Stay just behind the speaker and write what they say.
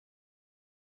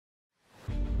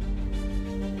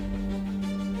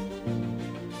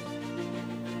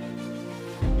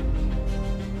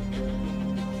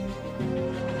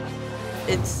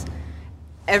It's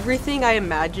everything I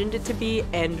imagined it to be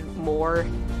and more.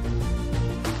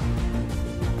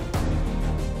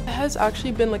 It has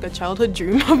actually been like a childhood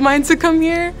dream of mine to come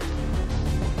here.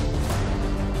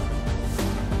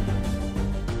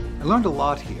 I learned a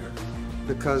lot here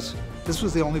because this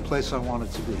was the only place I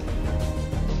wanted to be.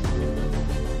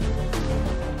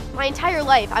 My entire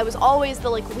life, I was always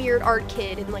the weird art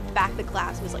kid in the back of the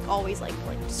class who was always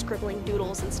scribbling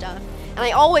doodles and stuff. And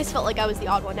I always felt like I was the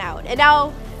odd one out. And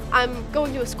now I'm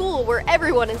going to a school where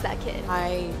everyone is that kid.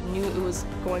 I knew it was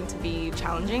going to be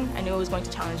challenging. I knew it was going to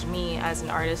challenge me as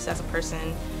an artist, as a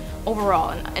person,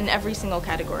 overall, in every single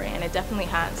category, and it definitely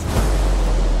has.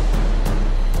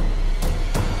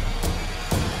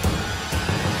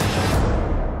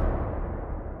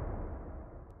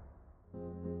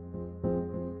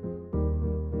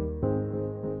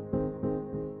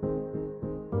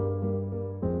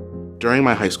 During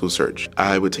my high school search,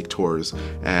 I would take tours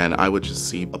and I would just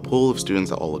see a pool of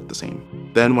students that all looked the same.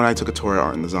 Then when I took a tour at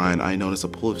Art and Design, I noticed a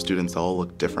pool of students that all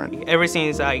looked different. Ever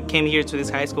since I came here to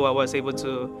this high school, I was able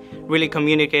to really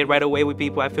communicate right away with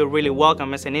people. I feel really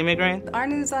welcome as an immigrant. Art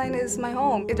and Design is my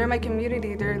home. They're my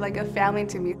community. They're like a family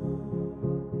to me.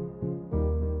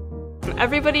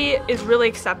 Everybody is really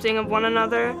accepting of one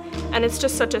another, and it's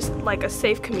just such a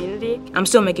safe community. I'm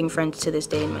still making friends to this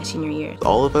day in my senior year.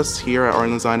 All of us here at Art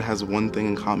and Design has one thing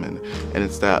in common, and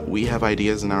it's that we have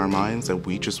ideas in our minds that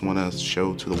we just want to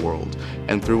show to the world.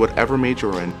 And through whatever major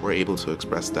we're in, we're able to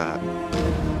express that.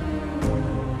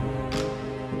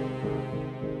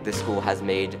 This school has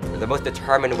made the most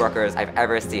determined workers I've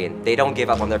ever seen. They don't give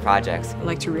up on their projects. I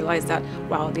like to realize that,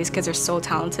 wow, these kids are so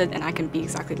talented and I can be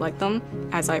exactly like them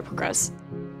as I progress.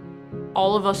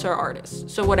 All of us are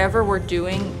artists, so whatever we're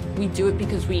doing, we do it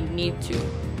because we need to.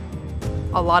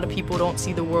 A lot of people don't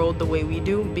see the world the way we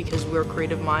do because we're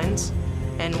creative minds.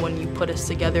 And when you put us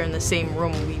together in the same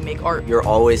room, we make art. You're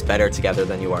always better together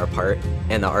than you are apart,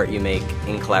 and the art you make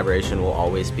in collaboration will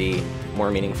always be more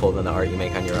meaningful than the art you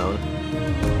make on your own.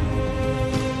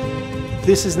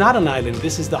 This is not an island,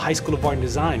 this is the High School of Art and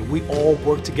Design. We all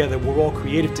work together, we're all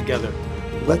creative together.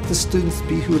 Let the students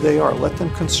be who they are. Let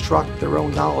them construct their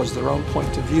own knowledge, their own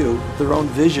point of view, their own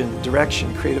vision,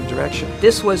 direction, creative direction.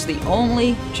 This was the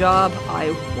only job I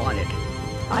wanted.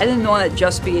 I didn't want to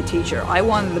just be a teacher. I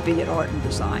wanted to be at Art and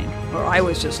Design, or I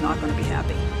was just not going to be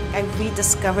happy. I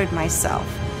rediscovered myself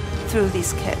through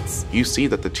these kids. You see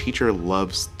that the teacher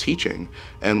loves teaching,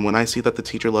 and when I see that the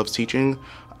teacher loves teaching,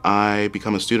 I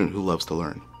become a student who loves to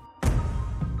learn.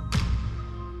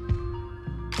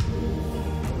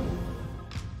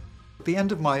 The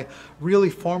end of my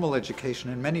really formal education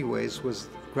in many ways was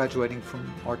graduating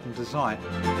from Art and Design.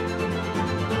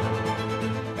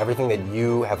 Everything that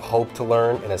you have hoped to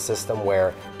learn in a system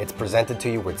where it's presented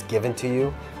to you, where it's given to you,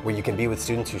 where you can be with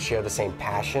students who share the same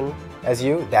passion as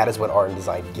you, that is what Art and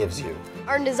Design gives you.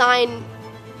 Art and Design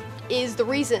is the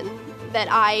reason that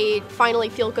I finally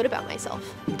feel good about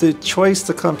myself. The choice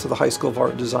to come to the High School of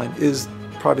Art and Design is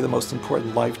probably the most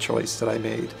important life choice that I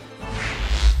made.